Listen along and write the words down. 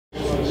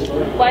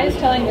Why is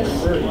telling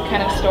this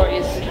kind of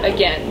stories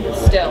again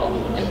still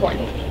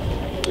important?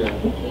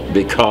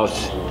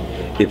 Because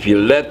if you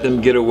let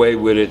them get away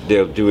with it,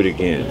 they'll do it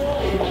again.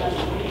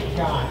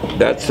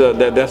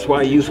 That's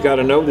why you've got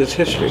to know this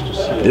history.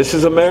 This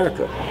is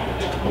America.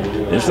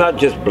 It's not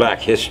just black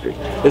history.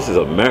 This is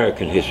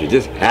American history.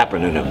 This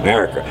happened in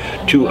America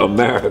to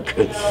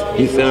Americans.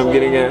 You see what I'm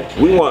getting at?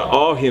 We want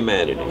all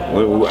humanity.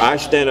 When I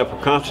stand up for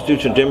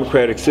constitutional,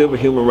 democratic, civil,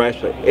 human rights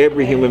for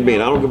every human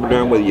being. I don't give a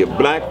darn whether you're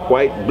black,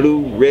 white,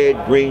 blue,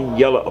 red, green,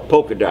 yellow, or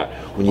polka dot.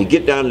 When you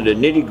get down to the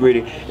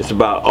nitty-gritty, it's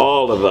about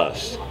all of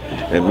us.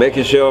 And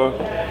making sure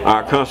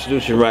our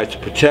constitutional rights are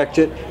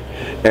protected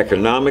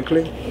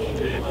economically,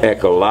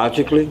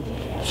 ecologically,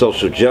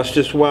 social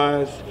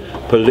justice-wise,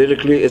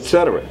 politically,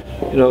 etc.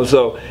 You know,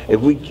 so if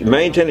we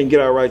maintain and get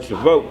our rights to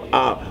vote,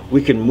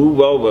 we can move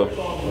over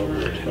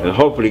and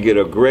hopefully get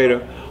a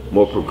greater,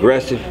 more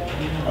progressive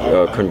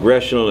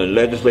congressional and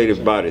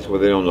legislative bodies,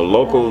 whether they're on the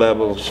local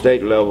level,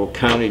 state level,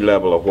 county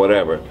level, or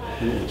whatever,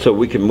 so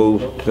we can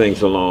move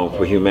things along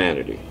for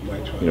humanity,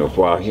 you know,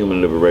 for our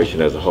human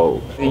liberation as a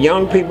whole. The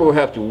young people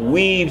have to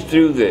weave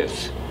through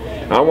this.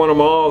 I want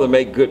them all to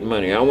make good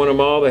money. I want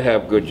them all to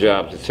have good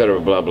jobs, etc.,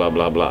 blah, blah,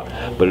 blah, blah.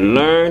 But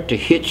learn to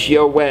hitch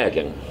your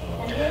wagon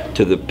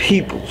to the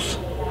people's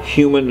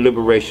human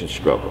liberation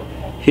struggle.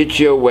 Hitch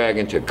your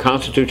wagon to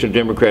constitutional,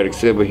 democratic,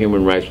 civil,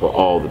 human rights for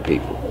all the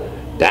people.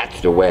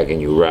 That's the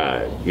wagon you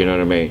ride, you know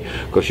what I mean?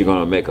 Because you're going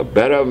to make a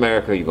better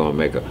America, you're going to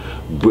make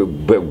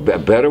a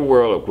better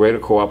world of greater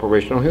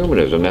cooperation on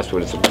humanism. That's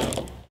what it's about.